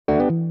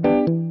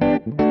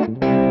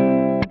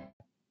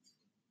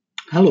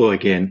Hello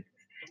again.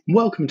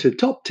 Welcome to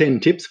Top 10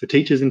 Tips for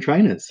Teachers and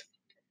Trainers.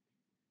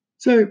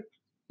 So,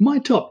 my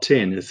top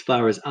 10, as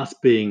far as us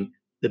being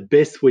the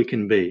best we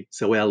can be,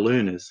 so our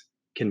learners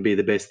can be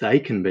the best they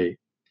can be,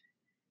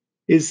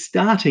 is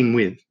starting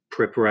with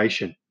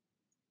preparation.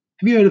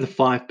 Have you heard of the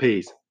 5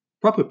 Ps?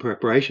 Proper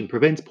preparation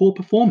prevents poor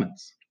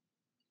performance.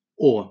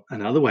 Or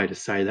another way to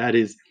say that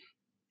is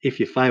if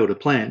you fail to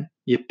plan,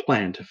 you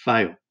plan to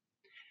fail.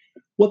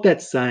 What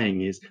that's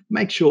saying is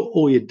make sure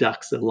all your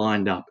ducks are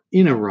lined up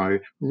in a row,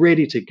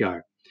 ready to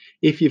go.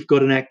 If you've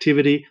got an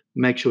activity,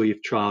 make sure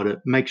you've trialed it,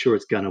 make sure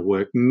it's going to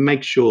work,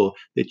 make sure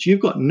that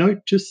you've got note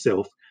to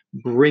self,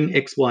 bring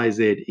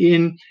XYZ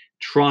in,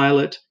 trial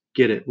it,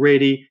 get it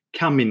ready,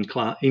 come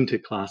into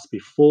class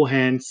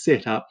beforehand,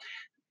 set up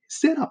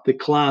the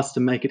class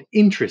to make it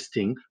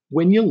interesting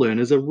when your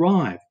learners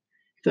arrive.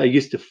 If they're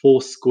used to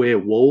 4 square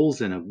walls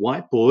and a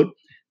whiteboard,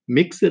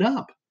 mix it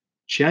up.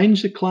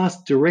 Change the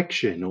class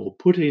direction or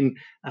put in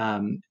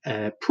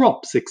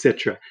props,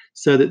 etc.,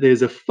 so that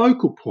there's a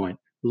focal point.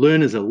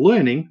 Learners are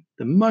learning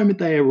the moment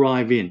they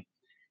arrive in.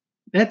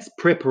 That's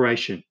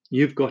preparation.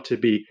 You've got to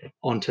be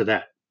onto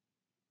that.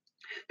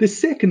 The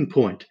second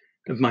point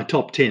of my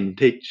top 10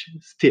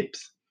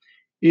 tips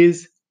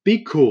is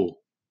be cool.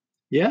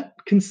 Yeah,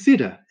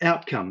 consider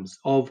outcomes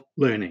of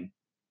learning.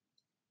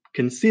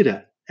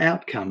 Consider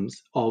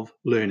outcomes of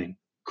learning.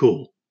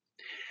 Cool.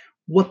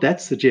 What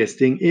that's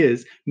suggesting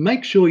is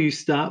make sure you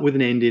start with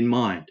an end in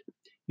mind.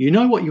 You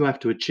know what you have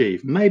to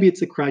achieve. Maybe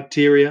it's a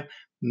criteria.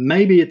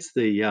 Maybe it's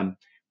the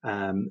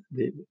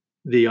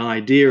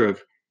idea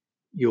of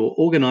your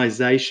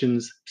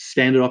organization's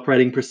standard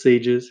operating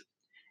procedures.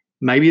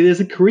 Maybe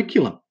there's a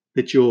curriculum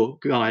that you're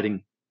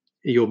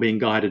being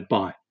guided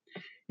by.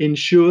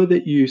 Ensure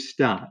that you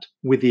start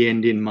with the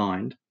end in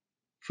mind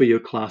for your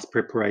class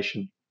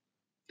preparation.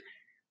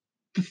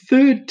 The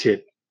third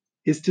tip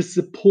is to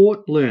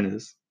support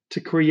learners to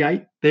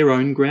create their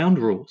own ground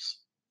rules.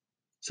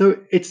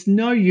 So it's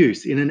no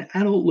use in an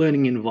adult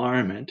learning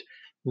environment,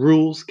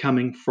 rules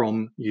coming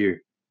from you.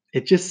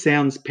 It just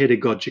sounds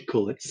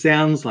pedagogical. It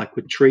sounds like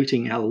we're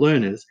treating our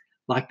learners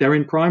like they're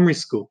in primary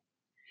school.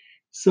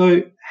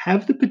 So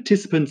have the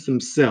participants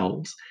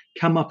themselves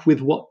come up with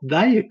what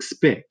they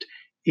expect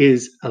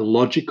is a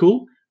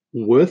logical,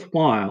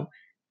 worthwhile,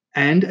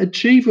 and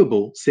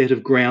achievable set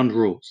of ground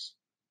rules.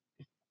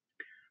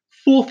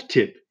 Fourth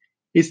tip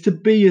is to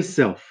be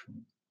yourself.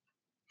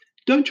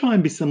 Don't try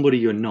and be somebody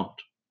you're not.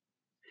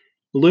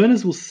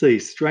 Learners will see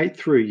straight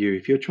through you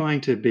if you're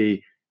trying to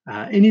be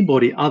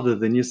anybody other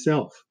than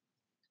yourself.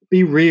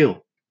 Be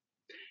real.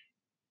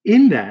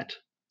 In that,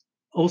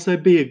 also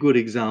be a good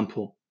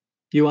example.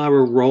 You are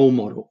a role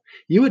model.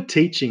 You are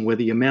teaching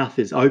whether your mouth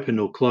is open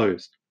or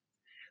closed.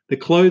 The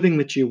clothing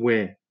that you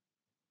wear.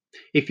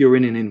 If you're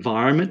in an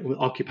environment with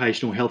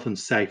occupational health and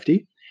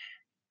safety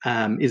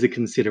is a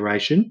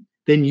consideration,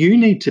 then you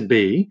need to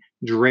be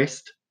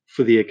dressed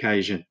for the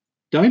occasion.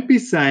 Don't be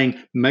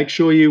saying, make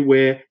sure you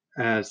wear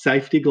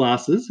safety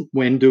glasses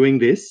when doing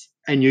this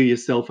and you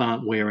yourself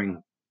aren't wearing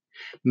them.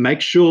 Make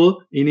sure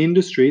in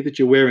industry that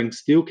you're wearing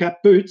steel cap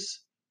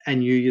boots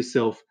and you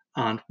yourself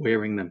aren't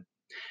wearing them.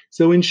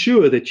 So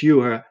ensure that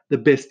you are the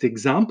best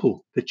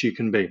example that you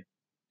can be,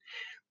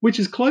 which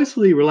is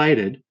closely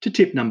related to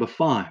tip number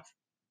 5,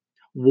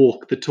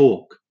 walk the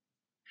talk.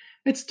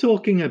 It's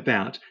talking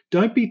about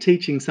don't be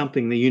teaching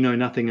something that you know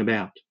nothing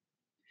about.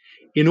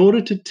 In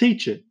order to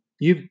teach it,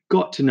 you've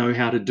got to know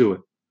how to do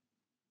it.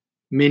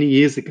 Many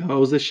years ago, I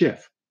was a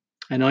chef,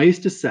 and I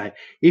used to say,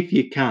 if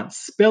you can't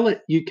spell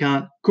it, you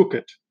can't cook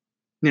it.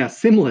 Now,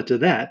 similar to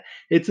that,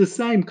 it's the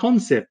same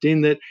concept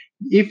in that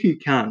if you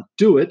can't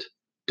do it,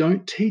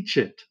 don't teach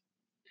it.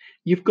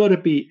 You've got to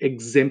be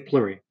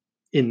exemplary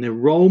in the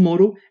role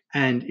model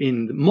and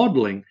in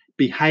modeling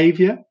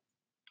behavior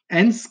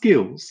and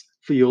skills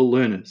for your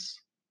learners.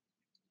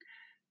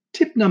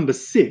 Tip number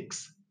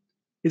 6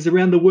 is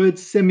around the word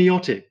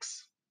semiotics.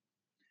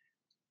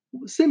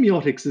 What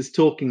semiotics is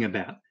talking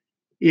about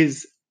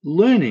is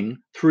learning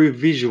through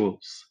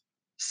visuals,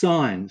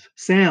 signs,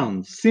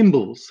 sounds,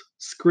 symbols,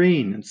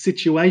 screen, and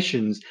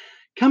situations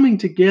coming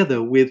together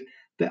with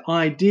the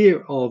idea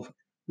of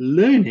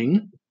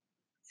learning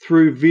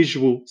through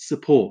visual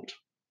support.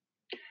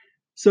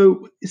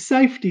 So,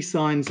 safety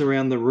signs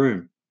around the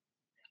room.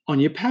 On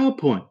your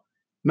PowerPoint,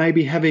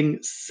 maybe having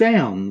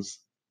sounds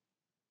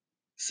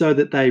so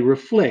that they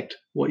reflect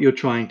what you're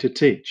trying to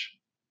teach.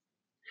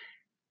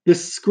 The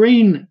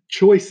screen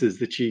choices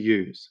that you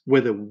use,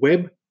 whether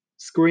web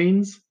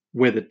screens,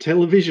 whether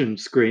television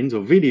screens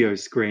or video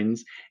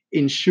screens,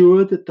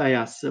 ensure that they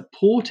are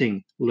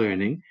supporting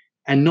learning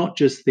and not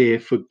just there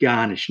for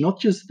garnish, not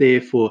just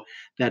there for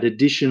that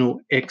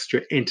additional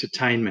extra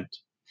entertainment.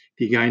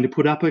 If you're going to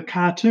put up a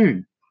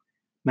cartoon,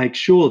 make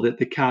sure that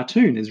the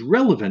cartoon is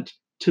relevant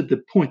to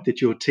the point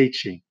that you're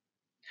teaching.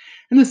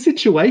 And the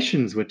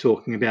situations we're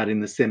talking about in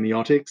the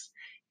semiotics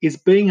is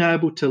being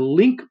able to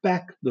link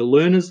back the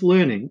learner's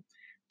learning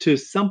to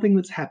something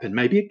that's happened,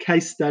 maybe a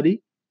case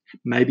study,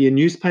 maybe a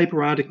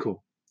newspaper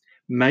article,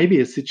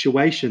 maybe a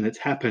situation that's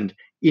happened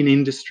in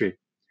industry.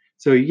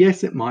 So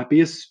yes, it might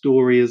be a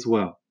story as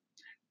well,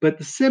 but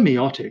the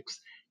semiotics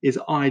is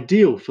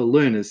ideal for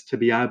learners to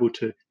be able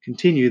to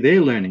continue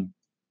their learning.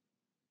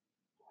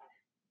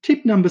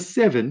 Tip number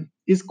 7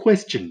 is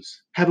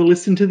questions. Have a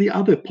listen to the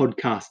other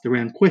podcast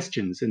around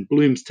questions and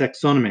Bloom's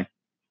taxonomy,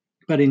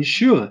 but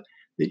ensure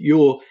that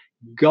you're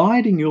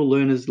guiding your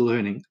learners'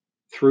 learning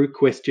through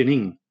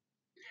questioning.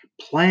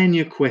 Plan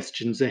your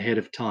questions ahead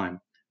of time.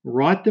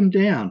 Write them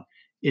down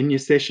in your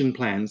session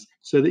plans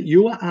so that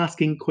you are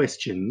asking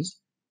questions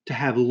to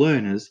have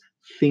learners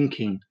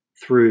thinking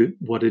through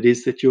what it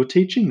is that you're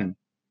teaching them.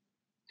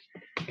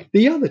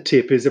 The other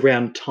tip is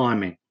around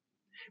timing.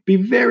 Be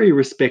very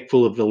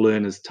respectful of the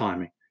learner's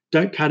timing.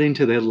 Don't cut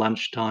into their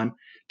lunchtime.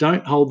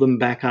 Don't hold them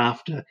back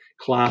after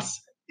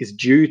class is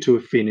due to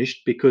have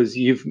finished because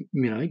you've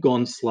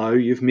gone slow,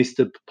 you've missed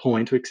a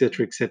point,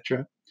 etc.,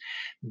 etc.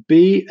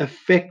 Be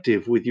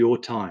effective with your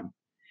time.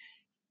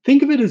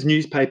 Think of it as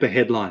newspaper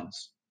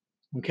headlines.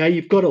 Okay,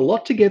 you've got a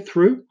lot to get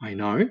through, I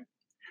know,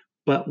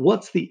 but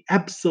what's the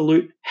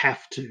absolute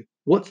have to?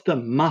 What's the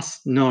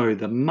must know,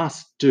 the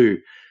must do?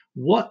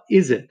 What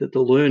is it that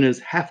the learners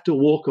have to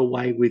walk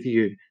away with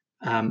you,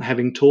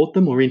 having taught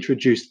them or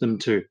introduced them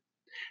to?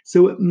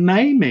 So it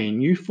may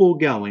mean you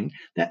foregoing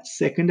that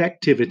second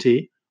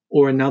activity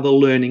or another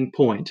learning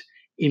point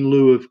in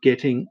lieu of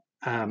getting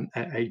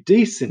a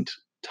decent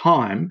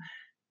time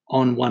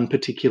on one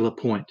particular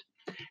point.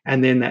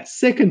 And then that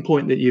second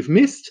point that you've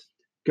missed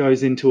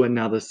goes into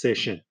another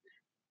session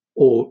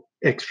or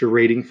extra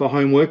reading for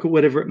homework or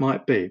whatever it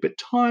might be. But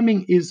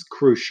timing is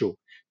crucial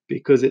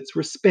because it's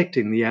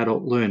respecting the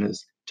adult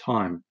learner's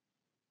time.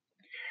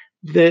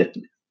 The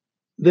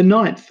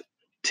ninth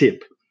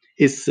tip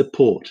is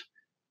support.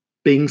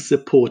 Being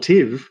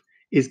supportive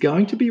is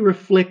going to be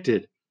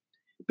reflected.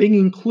 Being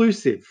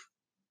inclusive.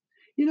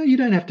 You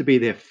don't have to be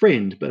their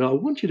friend, but I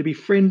want you to be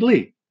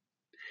friendly.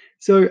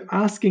 So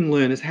asking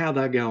learners how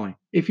they're going.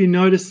 If you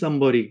notice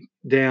somebody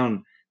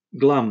down,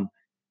 glum,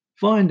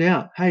 find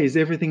out, hey, is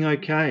everything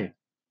okay?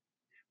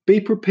 Be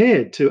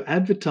prepared to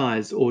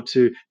advertise or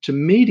to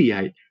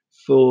mediate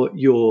for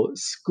your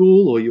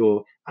school or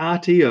your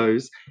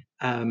RTO's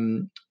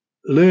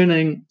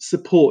learning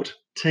support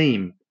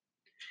team.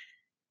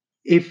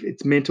 If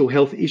it's mental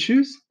health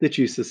issues that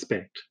you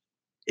suspect,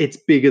 it's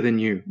bigger than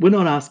you. We're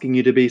not asking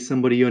you to be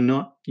somebody you're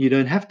not. You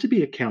don't have to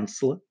be a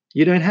counsellor.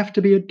 You don't have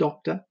to be a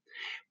doctor.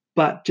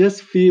 But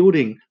just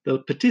fielding the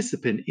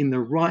participant in the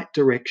right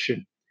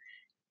direction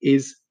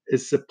is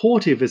as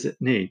supportive as it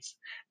needs.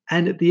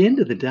 And at the end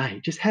of the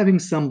day, just having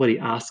somebody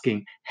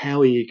asking,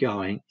 how are you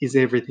going? Is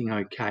everything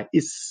okay?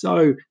 Is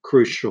so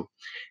crucial.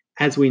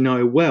 As we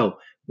know well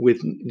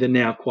with the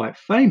now quite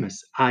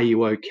famous Are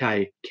You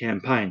OK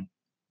campaign.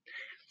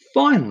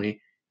 Finally,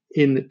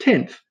 in the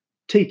 10th,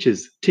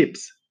 teachers'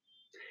 tips,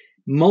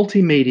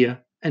 multimedia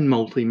and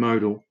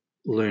multimodal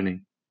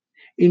learning.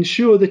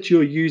 Ensure that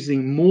you're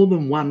using more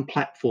than one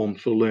platform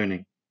for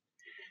learning.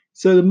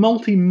 So the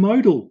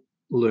multimodal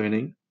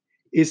learning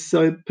is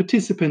so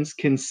participants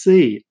can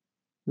see,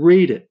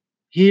 read it,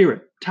 hear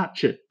it,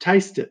 touch it,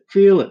 taste it,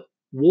 feel it,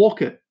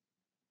 walk it,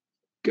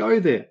 go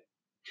there.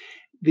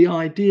 The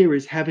idea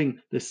is having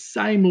the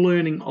same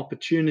learning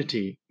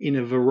opportunity in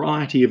a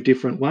variety of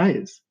different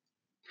ways.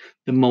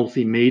 The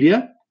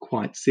multimedia,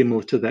 quite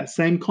similar to that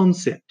same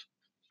concept.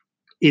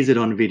 Is it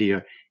on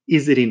video?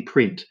 Is it in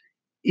print?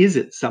 Is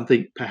it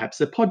something, perhaps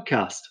a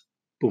podcast?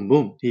 Boom,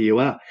 boom, here you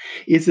are.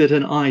 Is it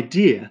an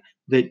idea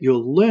that your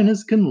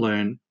learners can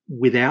learn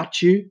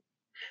without you?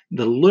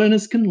 The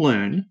learners can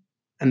learn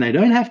and they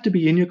don't have to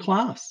be in your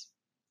class.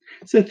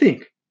 So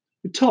think,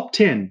 the top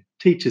 10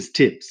 teachers'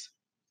 tips.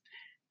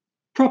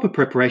 Proper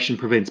preparation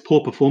prevents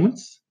poor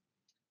performance.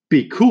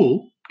 Be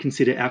cool,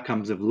 consider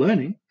outcomes of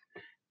learning.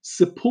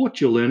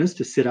 Support your learners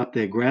to set up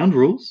their ground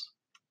rules.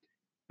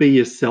 Be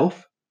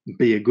yourself,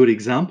 be a good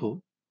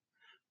example.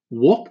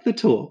 Walk the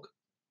talk.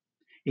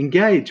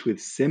 Engage with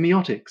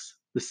semiotics,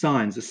 the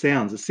signs, the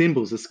sounds, the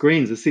symbols, the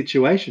screens, the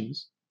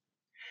situations.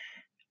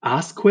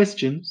 Ask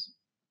questions.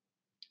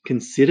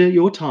 Consider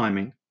your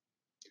timing.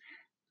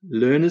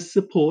 Learners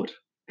support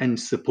and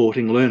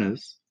supporting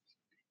learners.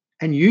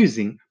 And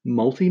using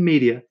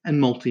multimedia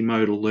and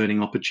multimodal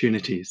learning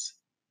opportunities.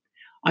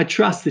 I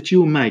trust that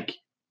you'll make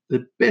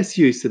the best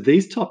use of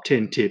these top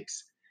 10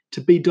 tips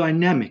to be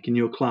dynamic in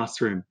your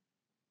classroom,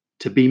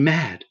 to be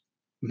mad,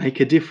 make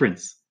a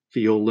difference for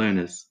your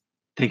learners.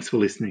 Thanks for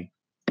listening.